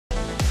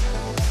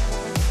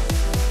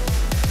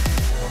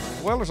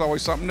Well, there's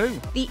always something new.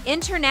 The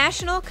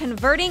International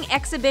Converting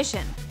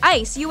Exhibition,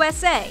 ICE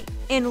USA,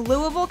 in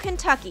Louisville,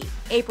 Kentucky,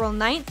 April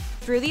 9th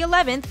through the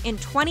 11th in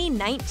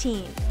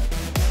 2019.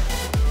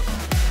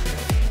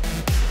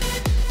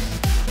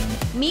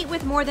 Meet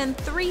with more than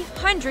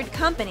 300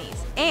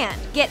 companies and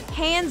get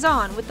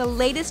hands-on with the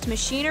latest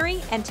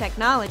machinery and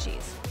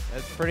technologies.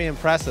 It's pretty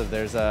impressive.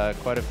 There's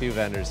quite a few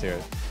vendors here.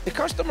 The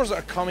customers that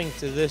are coming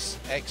to this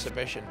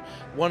exhibition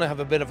want to have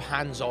a bit of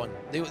hands-on.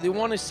 They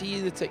want to see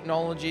the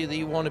technology,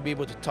 they want to be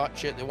able to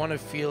touch it, they want to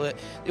feel it,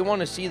 they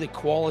want to see the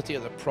quality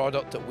of the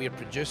product that we're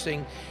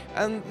producing,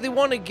 and they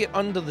want to get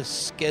under the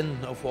skin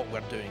of what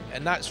we're doing,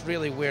 and that's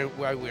really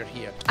why we're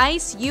here.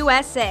 ICE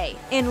USA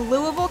in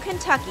Louisville,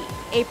 Kentucky,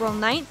 April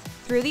 9th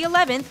through the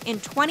 11th in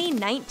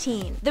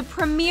 2019. The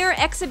premier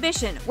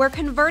exhibition where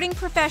converting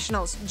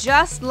professionals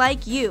just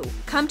like you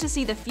come to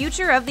see the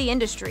future of the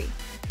industry.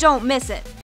 Don't miss it.